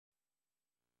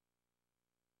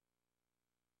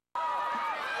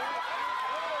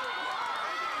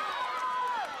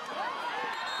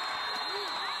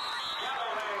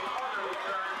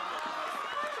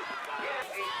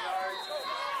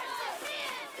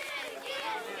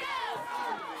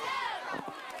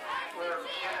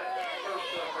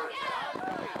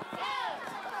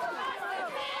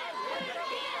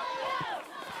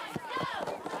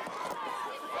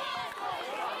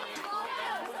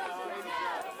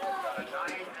a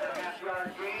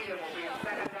 9.5-yard gain, and will be a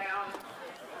second down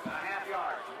and a half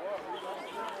yard.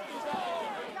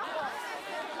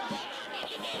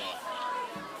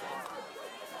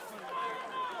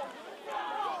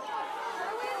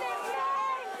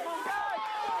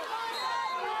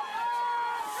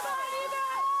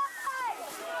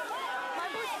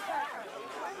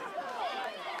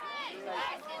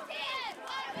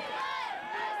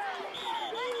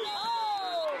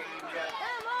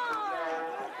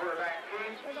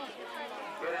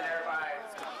 Get in there by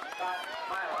Scott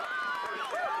Milo. First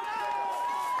down.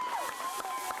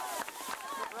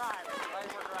 Drive.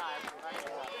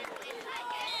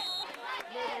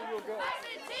 Maybe we'll go.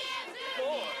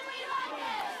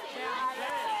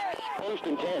 First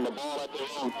and 10, the ball at their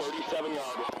own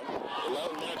 37-yard line.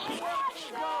 11 minutes.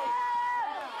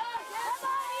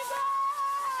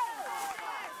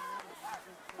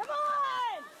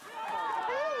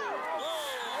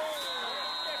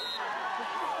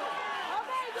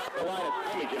 The line of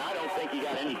scrimmage, and I don't think he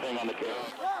got anything on the carry.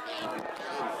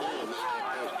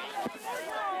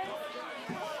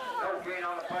 No gain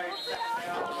on the play. Second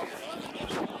down.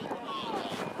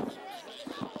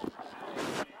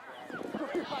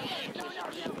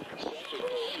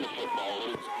 The football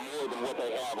is more than what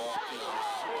they have all season.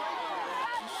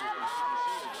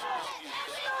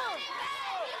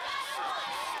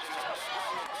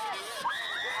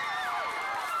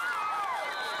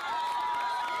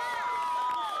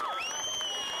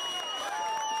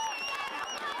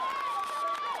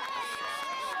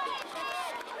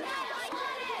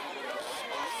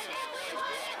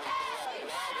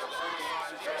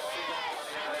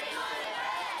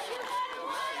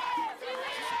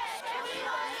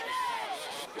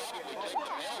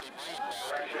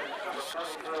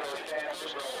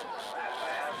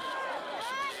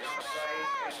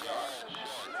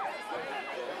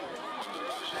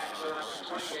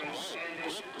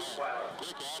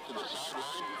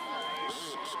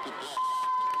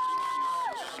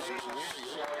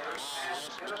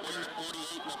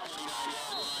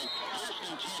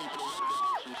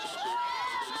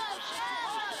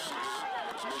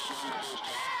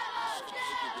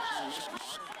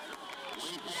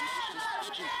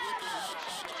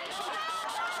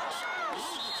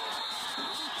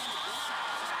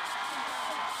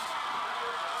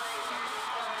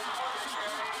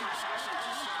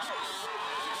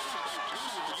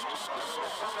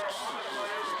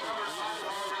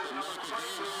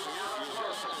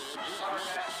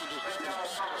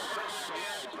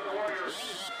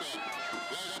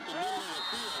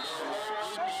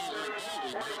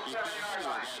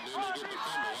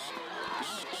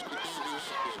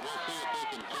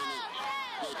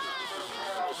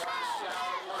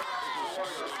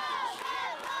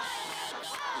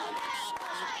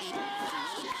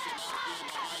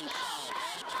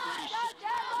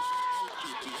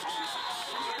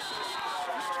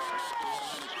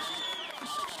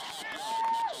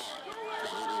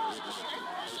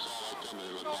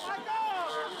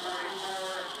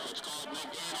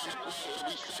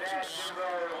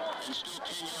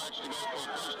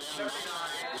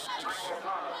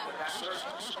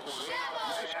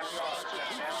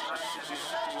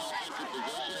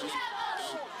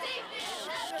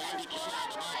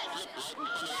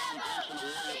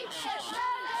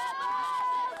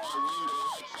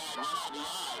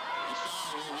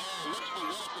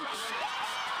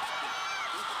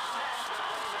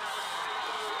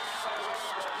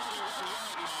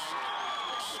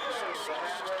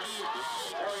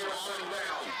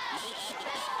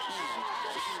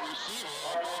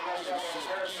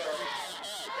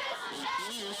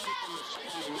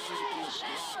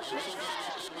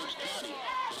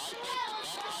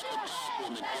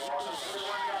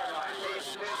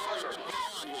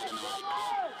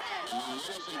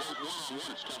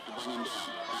 It's tough to bring him down.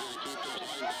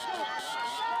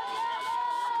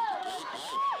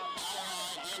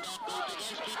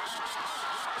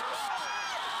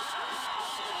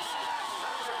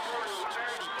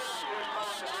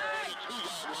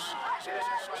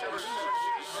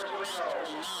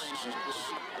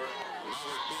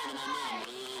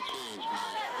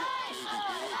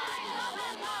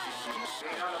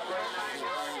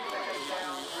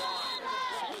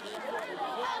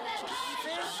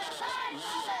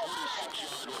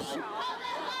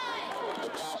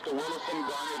 Wilson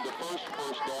garnered the first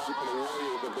down for the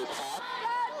Warriors of this half.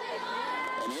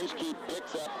 And Inskeep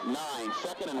picks up 9.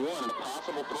 2nd and 1 in a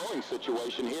possible throwing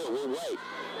situation here. We'll wait.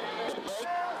 The fake.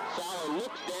 Sauer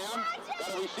looks down.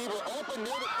 Got a receiver open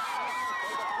near the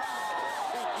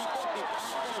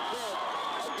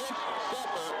against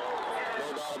Sesser.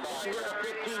 Near the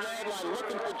 15-yard line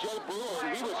looking for Joe Brewer.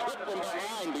 And he was hit from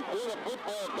behind before of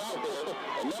football out there.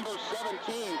 And number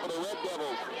 17 for the Red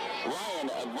Devils, Ryan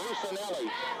Versinelli.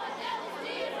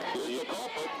 Here's the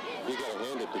culprit. You got to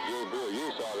hand it to Joe Brewer. You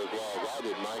saw it as well as I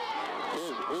did, Mike.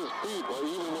 His feet, well,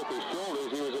 even with his shoulders,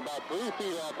 he was about 3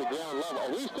 feet off the ground level.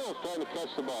 And he's still trying to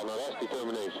catch the ball. Now, that's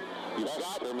determination. You've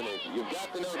got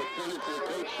to know the tendency of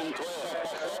Coach Sinclair.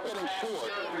 Second and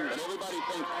short, and everybody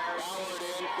thinks power it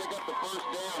in, pick up the first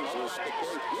down. That's not the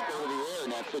case. Get over the air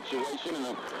in that situation.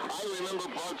 And I remember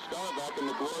Bart Starr back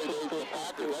in the glory days of the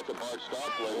Packers. That's a Bart Starr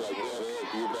play like that is.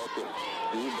 You betcha.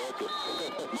 You betcha.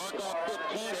 Mark off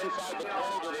 15 inside the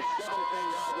 20 to the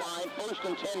 17-yard line. First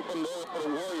and 10 from there for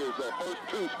the Warriors. Their first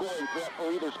 2 scoring threat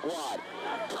for either squad.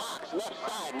 Cox, left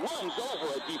side, runs over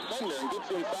a defender and gets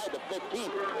inside the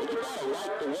 15. And you got to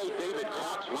like the way David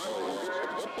Cox runs and gets the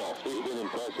football. He's been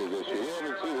impressive this year. We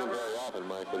haven't seen him very often,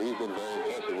 Mike, but he's been very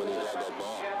impressive when he's had that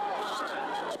ball.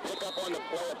 A pickup on the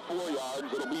play at 4 yards.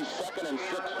 It'll be 2nd and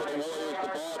 6 for the Warriors. The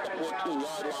ball at the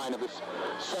 14-yard line of the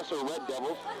Sesser Red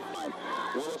Devils.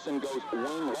 Willison goes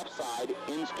wing left side.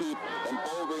 Inskeep and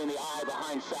Boulder in the eye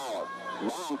behind Sauer.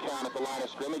 Long count at the line of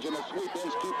scrimmage, and the sweep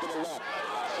Inskeep to the left.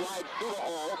 Slides through the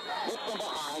hole, hits from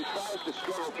behind, tries to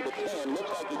struggle to the 10.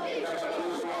 Looks like he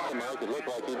Mike, it looked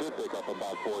like he did pick up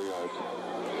about 4 yards.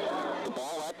 The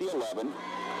ball at the 11.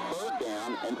 3rd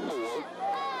down and 4.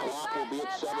 Clock will be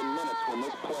at 7 minutes when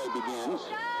this play begins.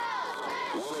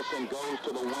 Willison goes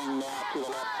to the wing now to the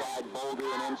left side. Boulder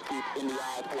and Inskeep in the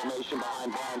I formation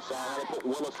behind Brian Sauer. They put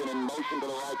Willison in motion to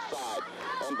the right side.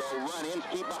 And they'll run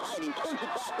Inskeep behind him. Turns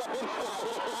it back up inside.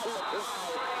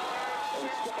 And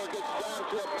Skipper gets down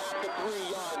to about the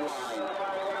 3-yard line.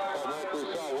 Well, Mike, we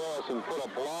saw Willison put a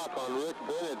block on Rick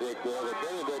Benedict there. But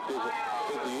Benedict is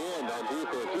at the end on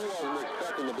defense. He wasn't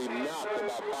expecting to be knocked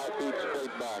about 5 feet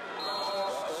straight back.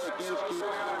 Eric Inskeep,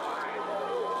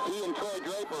 he and Troy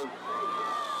Draper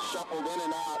shuffled in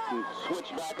and out and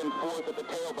switched back and forth at the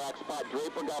tailback spot.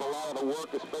 Draper got a lot of the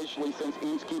work, especially since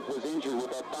Inskeep was injured with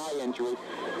that thigh injury.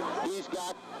 He's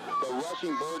got the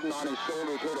rushing burden on his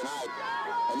shoulders here tonight,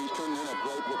 and he's turned in a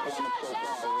great performance so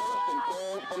far. First and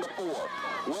goal from the 4.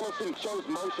 Willison shows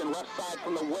motion left side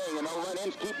from the wing, and they'll run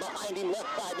Inskeep behind him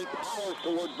left side. He powers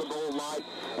towards the goal line,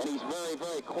 and he's very,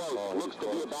 very close. Looks to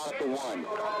be about at the 1. You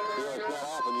know, it's not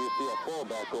often you see a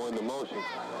fullback go into motion.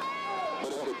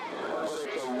 But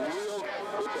it's a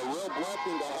real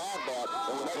blessing to have that.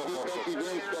 And when that defensive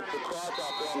end steps across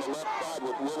out there on the left side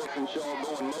with Willison showing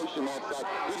going motion that side,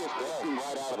 he just gets him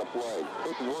right out of the play.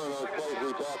 This is one of those plays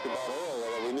we talked about earlier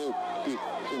that we knew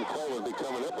Sinclair would be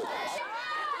coming up with.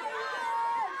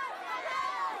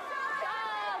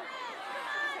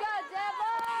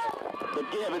 The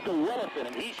give is to Willison,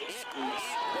 and he's hit, and he's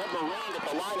submarined at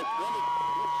the line of scrimmage.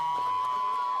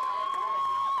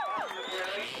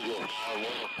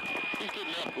 He's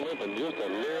getting up limping just a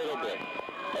little bit.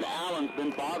 And Allen's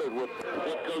been bothered with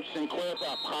what Coach Sinclair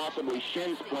thought possibly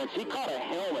shin splints. He caught a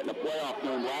helmet in the playoff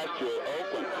game last year at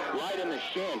Oakland, right in the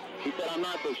shin. He said, I'm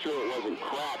not so sure it wasn't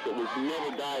cracked. It was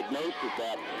never diagnosed as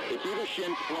that. It's either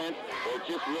shin splints or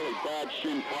just really bad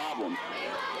shin problems.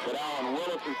 But Allen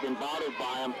Willison's been bothered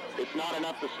by him. It's not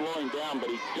enough to slow him down, but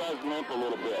he does limp a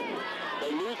little bit.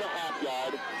 They lose a half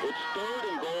yard. It's 3rd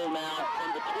and goal now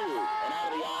from the 2. And out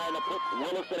of the eye, and they put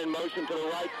Willison in motion to the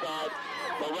right side.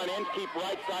 They'll run Inskeep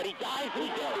right side. He dives.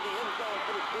 He goes to the end zone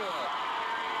for the score.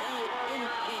 Eric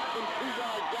Inskeep from 2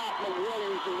 yards out, and the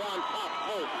Warriors are on top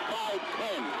first.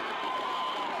 5-10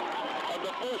 of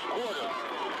the first quarter.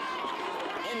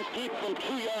 Inskeep from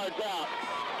 2 yards out,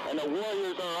 and the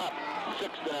Warriors are up 6-0.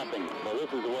 Now,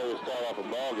 this is the way to start off a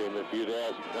ball game. If you'd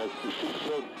ask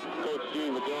Coach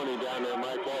Gene Madoni down there,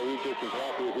 Mike, he's just as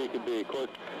happy as he could be. Coach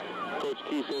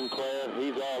Keith Sinclair,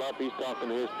 he's all up. He's talking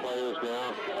to his players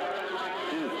now.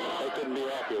 They couldn't be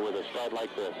happier with a start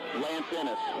like this. Lance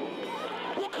Ennis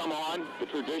will come on, the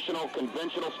traditional,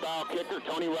 conventional style kicker,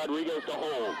 Tony Rodriguez to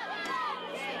hold.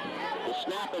 The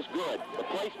snap is good. The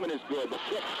placement is good. The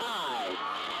kick high.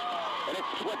 And it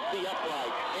splits the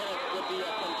upright. Ennis with the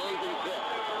conversion kick.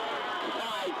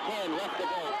 5-10 left to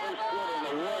go. First quarter, and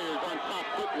the Warriors on top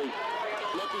quickly.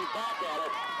 Looking back at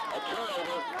it, a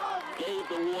turnover gave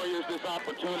the Warriors this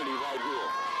opportunity right here.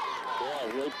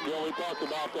 Yeah, we talked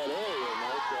about that earlier,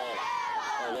 Mike.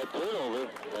 That turnover,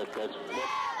 that's what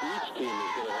each team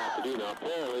is going to have to do. Now,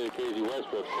 apparently, Casey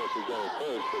Westfield, of course, has done it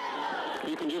first, but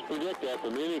you can just predict that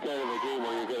from any kind of a game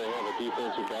where you're going to have a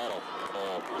defensive battle.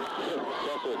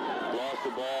 Sesser lost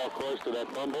the ball, of course, to that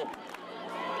fumble.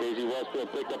 Casey Westfield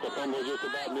picked up the fumble just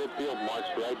about midfield,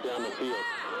 marched right down the field.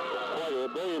 Quite a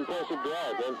very impressive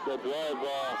drive. That drive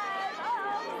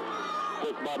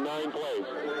took about 9 plays.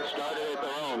 Started at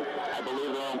their own, I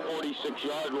believe their own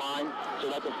 46-yard line. So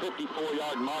that's a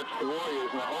 54-yard march for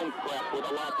Warriors in the home prep with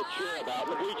a lot to cheer about.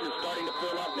 The bleachers starting to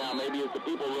fill up now, maybe as the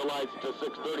people realize it's a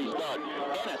 6:30 start.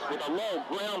 Ennis with a low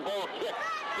ground ball kick.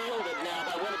 Fielded now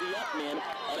by one of the up men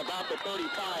at about the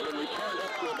 35 and returned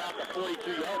up to about the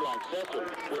 42-yard line. Sesser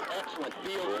with excellent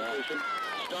field position.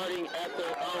 Starting at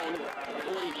their own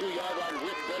 42-yard line,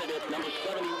 Rick Benedict, number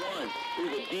 71,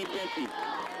 who's a defensive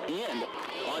end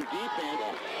on defense.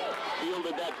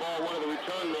 Fielded that ball, one of the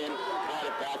return men brought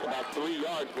it back about 3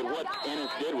 yards, but what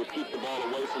Ennis did was keep the ball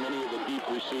away from any of the deep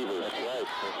receivers. That's right,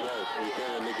 that's right. You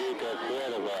kind of negate that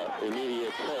threat of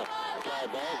immediate tie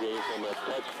ball game from a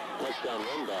touchdown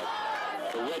run back.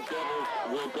 The Red Devils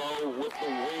will go with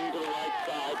the wing to the right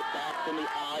side, back in the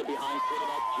eye behind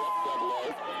quarterback Jeff Dublow.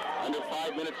 Under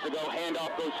 5 minutes to go,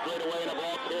 handoff goes straight away, and a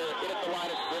ball carrier hit at the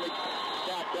line of scrimmage.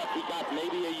 Stacked up, he got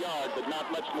maybe a yard, but not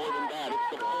much more than that. It's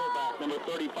the fullback, number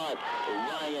 35,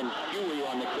 Ryan Huey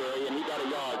on the carry, and he got a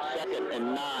yard. 2nd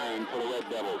and 9 for the Red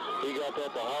Devils. He got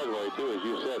that the hard way, too, as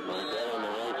you said, Mike. That on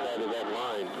the right side of that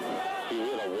line. He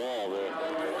hit a wall there.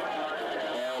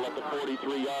 Held at the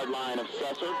 43-yard line of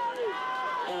Sesser.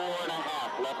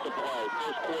 4.5 left to play.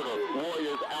 First quarter,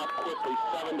 Warriors out quickly,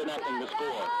 7-0 the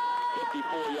score.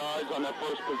 54 yards on their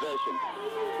first possession.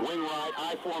 Wing right,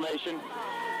 I formation.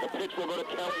 The pitch will go to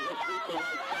Kelly. He'll sweep the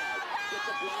right side. Gets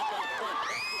a block out front.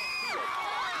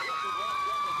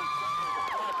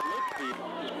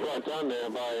 Brought down there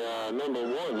by number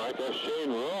 1, Mike. That's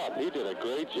Shane Roth. He did a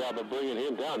great job of bringing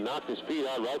him down. Knocked his feet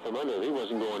out right from under. He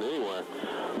wasn't going anywhere.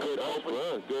 Good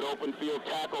open field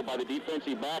tackle by the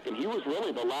defensive back, and he was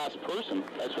really the last person.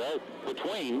 That's right.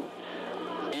 Between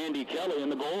Andy Kelly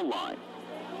and the goal line.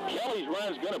 Kelly's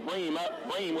run is going to bring him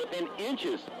within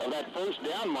inches of that first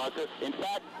down marker. In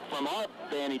fact, from our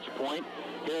vantage point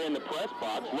here in the press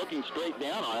box, looking straight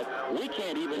down on it, we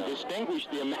can't even distinguish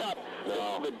the amount,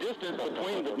 the distance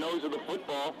between the nose of the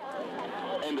football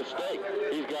and the stake.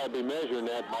 He's got to be measuring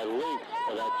that by length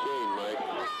of that chain, Mike.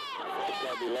 It's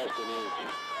got to be less than an inch.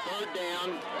 3rd down,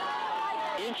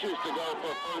 inches to go for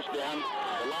a first down.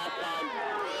 The last time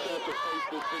Sesser faced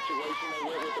this situation, they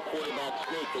went with the quarterback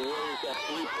sneak. The Warriors got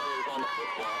 3 players on the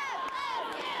football.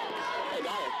 And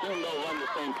I assume they'll run the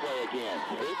same play again.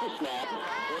 Here's the snap.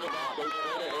 Quarterback goes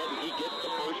straight ahead, and he gets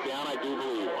the first down, I do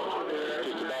believe.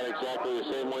 Just about exactly the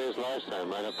same way as last time.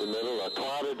 Right up the middle, a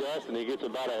cloud of dust, and he gets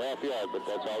about a half yard, but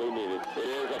that's all he needed. It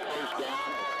is a first down.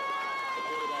 The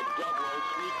quarterback Dublow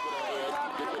sneaks it ahead,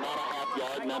 gets about a half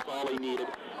yard, and that's all he needed.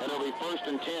 And it'll be 1st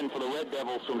and 10 for the Red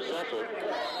Devils from Sesser.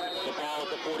 The ball at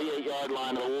the 48-yard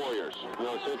line of the Warriors. You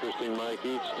know, it's interesting, Mike.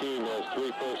 Each team has 3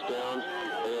 first downs.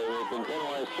 They've been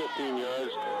penalized 15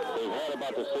 yards. They've had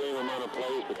about the same amount of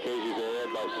plays, but Casey's ahead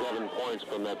by 7 points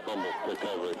from that fumble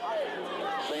recovery.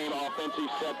 Same offensive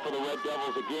set for the Red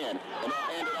Devils again. And they'll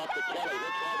hand it off to Kelly.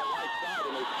 He'll try the right side,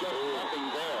 and there's just nothing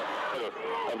there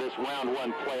of this round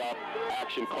 1 playoff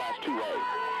action Class 2A.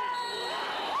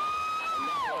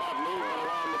 Moving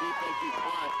along the defensive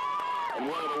front, and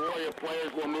one of the Warrior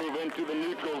players will move into the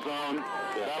neutral zone.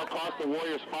 That'll cost the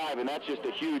Warriors 5, and that's just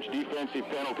a huge defensive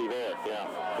penalty there. Yeah,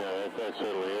 that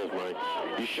certainly is, Mike.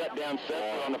 You shut down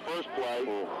Sesser on the first play.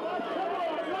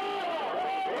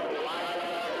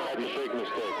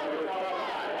 Mistake.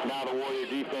 Now the Warrior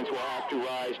defense will have to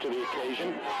rise to the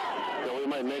occasion. So we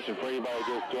might mention for anybody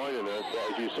just joining us,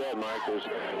 as you said, Mike, there's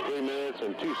 3 minutes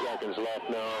and 2 seconds left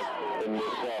now in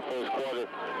this first quarter.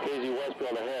 Casey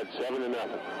Westfield ahead, 7-0.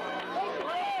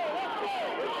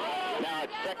 Now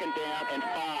it's 2nd down and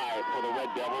 5 for the Red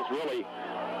Devils. Really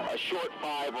a short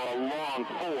 5 or a long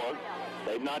 4.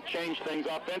 They've not changed things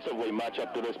offensively much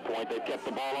up to this point. They've kept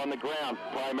the ball on the ground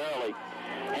primarily.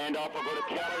 Handoff will go to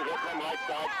Kelly, hit from right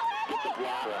side, gets a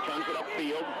block, turns it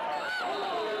upfield.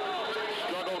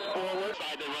 Struggles forward.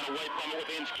 They run away from it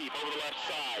with Inskeep over the left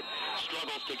side.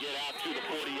 Struggles to get out to the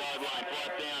 40-yard line.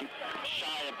 Brought down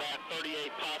shy of that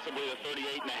 38, possibly the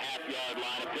 38.5-yard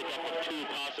line. A pickup of 2,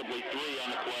 possibly 3 on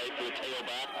the play for the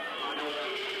tailback.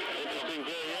 Interesting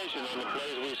variation on the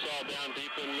plays we saw down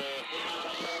deep in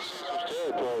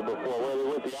territory before, where they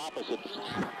went the opposite.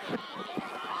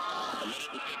 A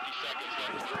minute and 50 seconds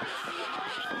left.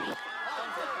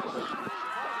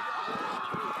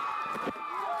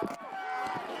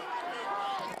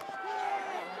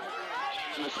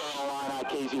 In the center line,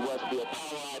 Casey Westfield,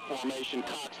 power I formation,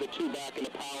 cocks the 2 back in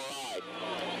the power I.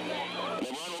 And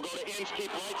the run will go to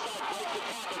Inskeep, right side, breaks the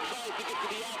tackle, tries to get to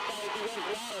the outside as he runs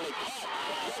laterally. Caught,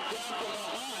 set down from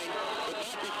behind, but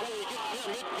not before he gets near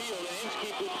midfield. midfield, and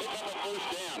Inskeep would pick up a first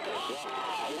down. Well,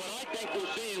 what I think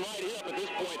we're seeing right here up at this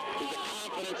point is the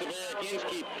confidence of Eric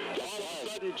Inskeep. All of a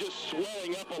sudden just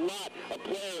swelling up a lot. A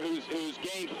player who's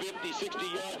gained 50, 60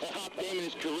 yards, top game in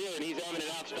his career, and he's having an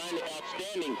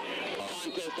outstanding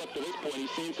contest up to this point.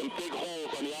 He's seen some big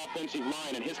holes on the offensive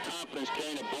line, and his confidence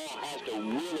carrying the ball has to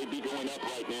really be going up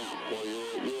right now. Well,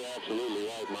 you're absolutely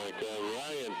right, Mike.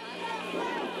 Ryan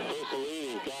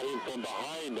Mussolini got him from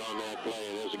behind on that play,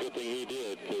 and it was a good thing he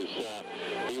did, because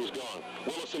he was gone.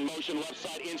 Willis in motion, left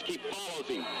side. Inskeep follows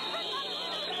him.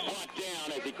 Brought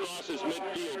down as he crosses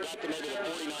midfield, got to maybe the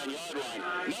 49-yard line.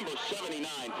 Number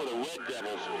 79 for the Red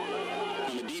Devils.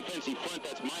 On the defensive front,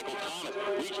 that's Michael Thomas.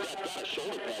 Reached out, got a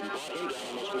shoulder pad, and brought him down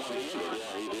almost one-handed.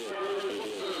 Yeah, he did.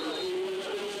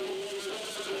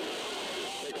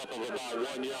 Pick up of about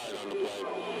 1 yard on the play.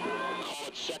 Call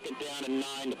it second down and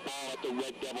 9. The ball at the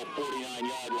Red Devil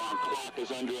 49-yard line. Clock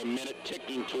is under a minute,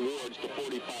 ticking towards the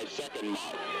 45-second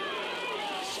mark.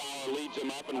 Sauer leads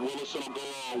him up, and Willison will go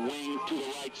on a wing to the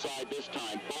right side this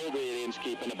time. Boldly at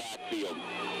Inskeep in the backfield.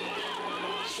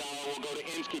 Sauer will go to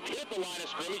Inskeep, hit the line of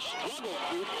scrimmage, struggles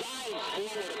through, dives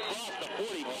forward across the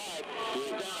 45.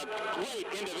 We've done a great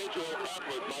individual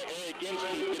effort by Eric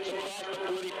Inskeep. Gets across the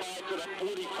 45 to the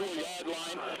 44-yard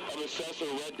line of the Sesser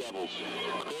Red Devils.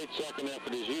 Great second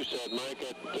effort, as you said, Mike.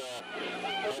 That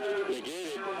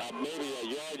negated maybe a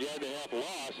yard and a half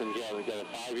loss, and got a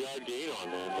 5-yard gain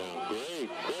on that. Great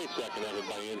second effort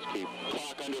by Inskeep.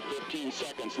 Clock under 15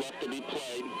 seconds left to be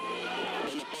played.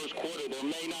 In the first quarter, there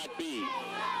may not be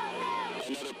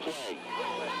another play.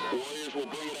 Warriors will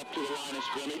bring it up to the line of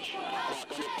scrimmage.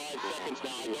 Clock under 5 seconds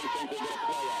now. I don't think we'll get a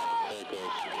play out. There it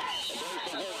goes. And there's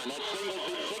the horn. That signals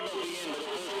the end of the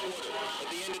first quarter. At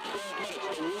the end of 12 minutes,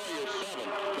 the Warriors 7.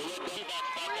 The Red Devils back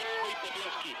spot. That sweep of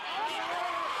Inskeep.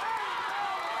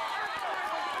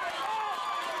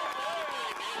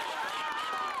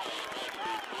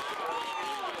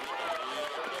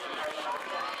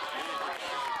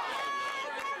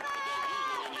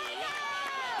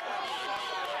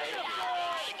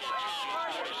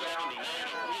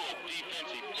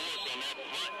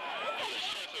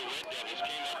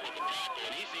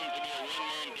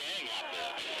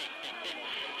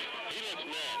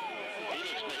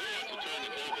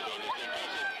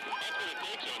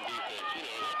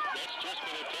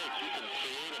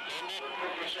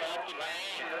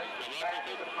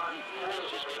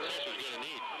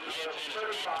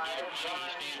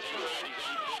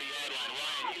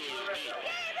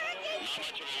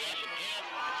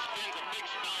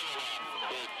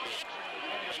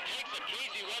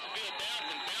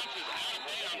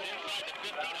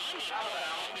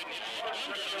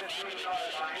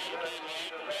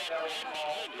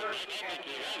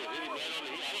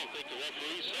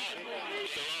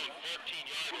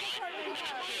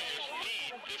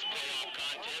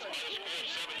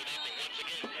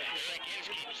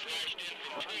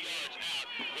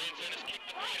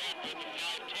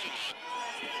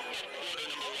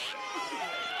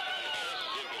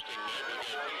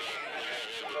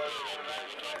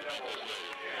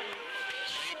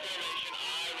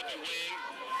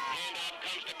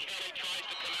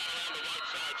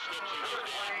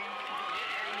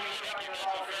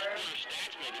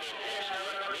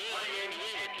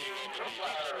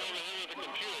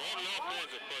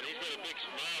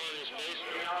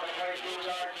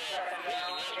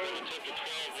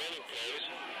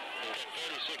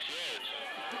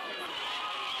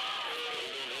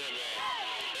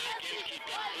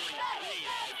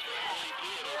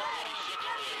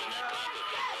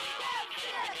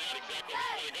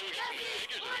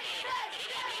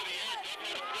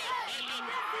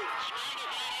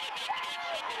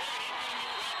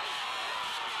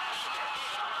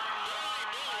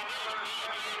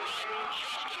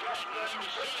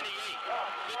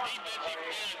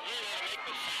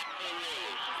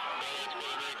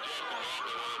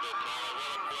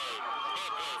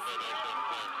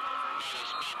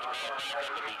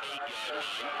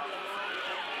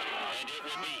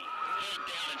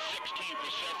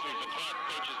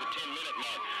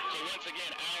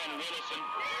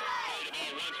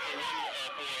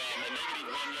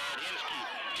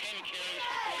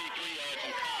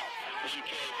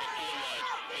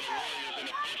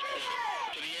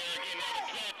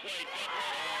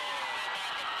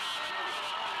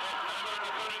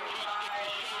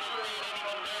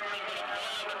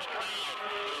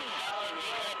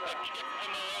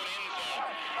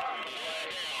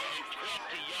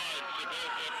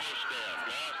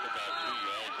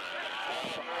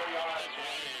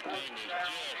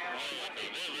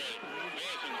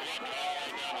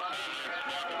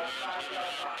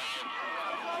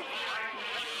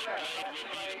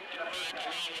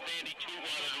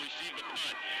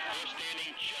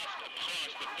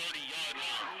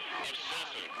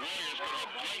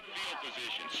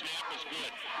 was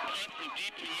good. Punt from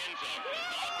deep in the end zone.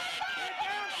 Not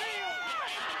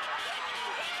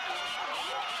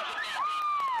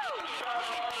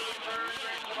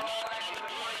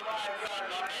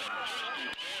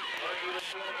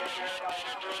bad.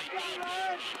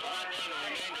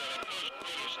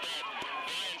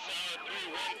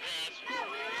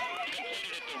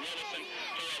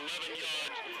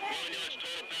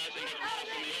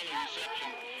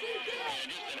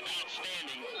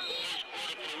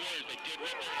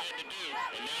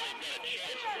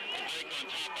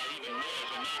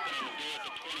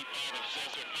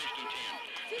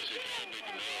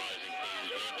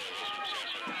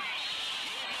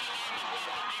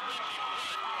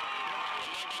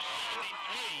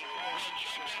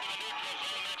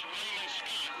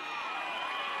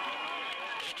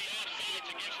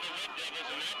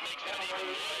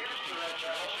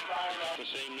 The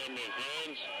same number of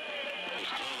runs, his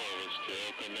turnovers to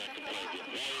open that to play.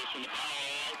 Warriors from the power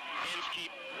out. Henske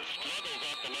struggles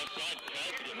off the left side,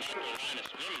 tries to get back to the line of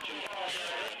scrimmage, and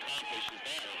accomplishes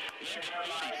that. Number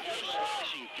 44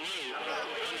 slashing through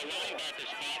on the linebacker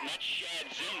spot, and that's Shad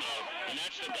Zimbo, and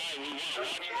that's the guy we want to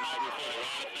watch tonight. We've heard a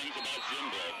lot of things about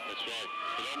Zimbo. That's right.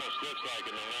 It almost looks like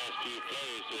in the last few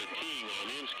plays they're keying on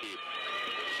Henske.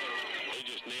 They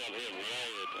just nailed him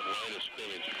right at the line of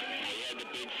scrimmage. He had the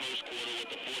big first quarter with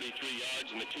the 43 yards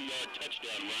and the 2-yard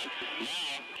touchdown run.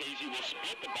 Now, Casey will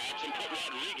split the backs and put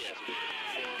Rodriguez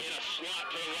in a slot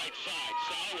to the right side.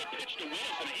 Sauer will pitch to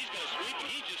Wilson, and he's going to sweep, and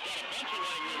he's just got a bunch of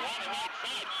running room on the right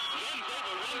side. Runs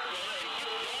over one player and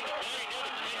gets down the very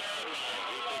near the 10-yard line.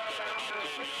 He picked up about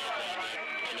 10 yards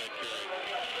on that carry.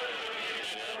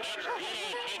 That's good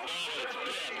old football at its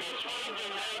best. Once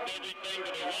you load everything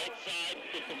to the right side,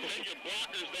 then your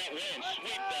blockers that way and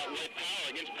sweep that way. Power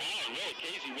against power. Really,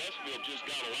 Casey Westfield just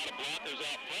got a lot of blockers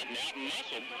out front and out and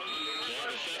muscled.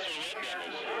 The Sesser-Valier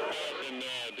Devils. And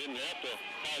didn't have to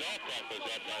fight off blockers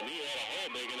that time. He had a hole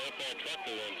big enough for a truck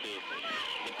to run to.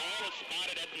 The ball is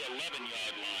spotted at the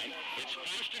 11-yard line. It's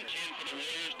 1st and 10 for the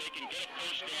Warriors. They can get a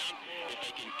first down if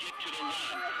they can get to the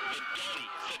run. Vidoni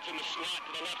sits in the slot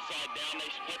to the left side down.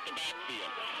 They split the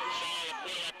backfield. Sauer, the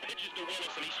quarterback, pitches to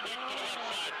Willis, and he sweeps to the left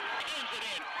side. Turns it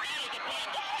in. Out of the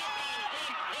block.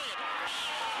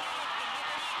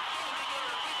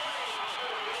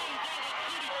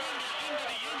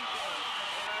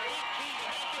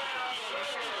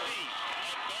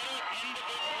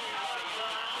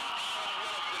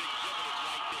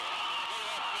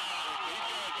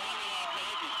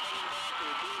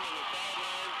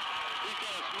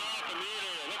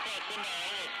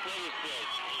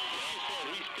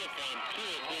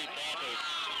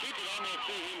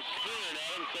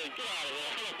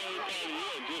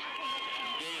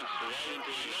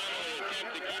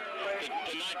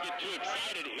 To not get too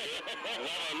excited here. While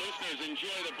our listeners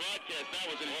enjoy the broadcast, that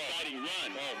was an exciting run.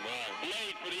 Oh, my.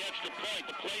 Blade for the extra point.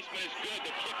 The placement is good.